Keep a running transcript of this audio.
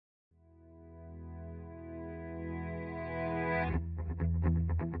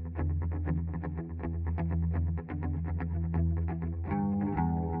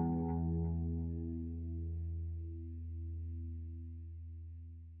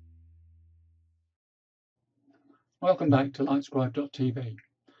Welcome back to laightscribe.tv.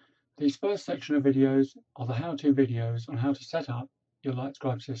 These first section of videos are the how-to videos on how to set up your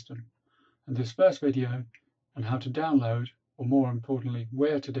LightScribe system, and this first video on how to download, or more importantly,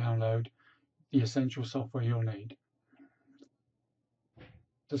 where to download the essential software you'll need.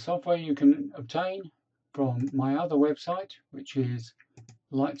 The software you can obtain from my other website, which is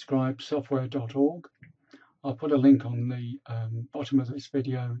laightscribesoftware.org. I'll put a link on the bottom of this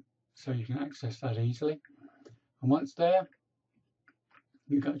video so you can access that easily. And once there,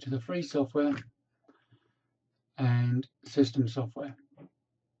 you go to the free software and System Software.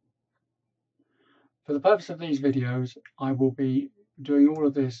 For the purpose of these videos, I will be doing all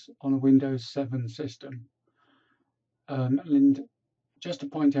of this on a Windows 7 system. And just to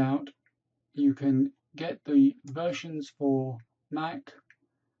point out, you can get the versions for Mac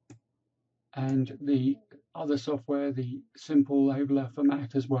and the other software, the simple labeler for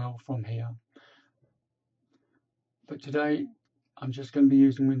Mac as well, from here. But today, I'm just going to be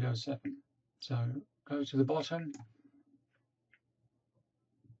using Windows 7. So go to the bottom.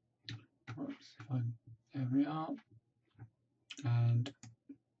 Oops, there we are. And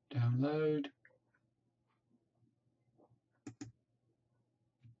download.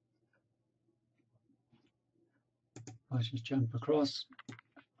 I just jump across,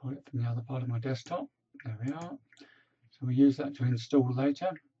 pull it from the other part of my desktop. There we are. So we use that to install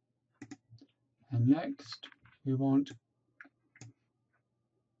later. And next, we want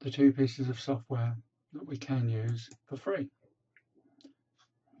the two pieces of software that we can use for free.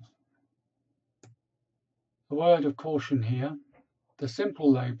 A word of caution here, the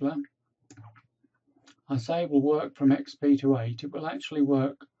simple labeler, I say will work from XP to 8. It will actually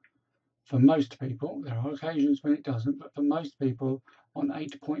work for most people. There are occasions when it doesn't, but for most people on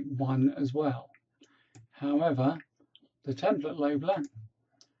 8.1 as well. However, the template labeler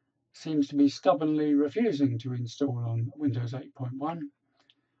seems to be stubbornly refusing to install on Windows 8.1.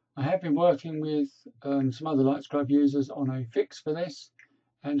 I have been working with some other LightScribe users on a fix for this,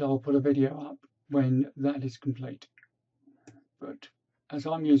 and I'll put a video up when that is complete. But as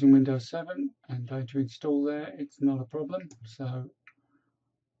I'm using Windows 7 and going to install there, it's not a problem. So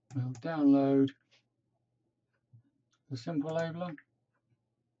we'll download the simple labeler.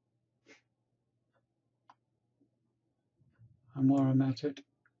 And while I'm at it,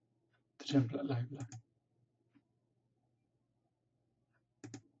 the template labeler.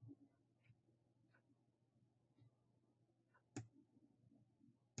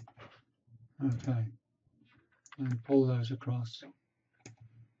 Okay, and pull those across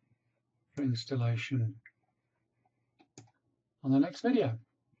for installation on the next video.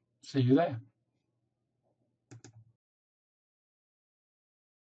 See you there.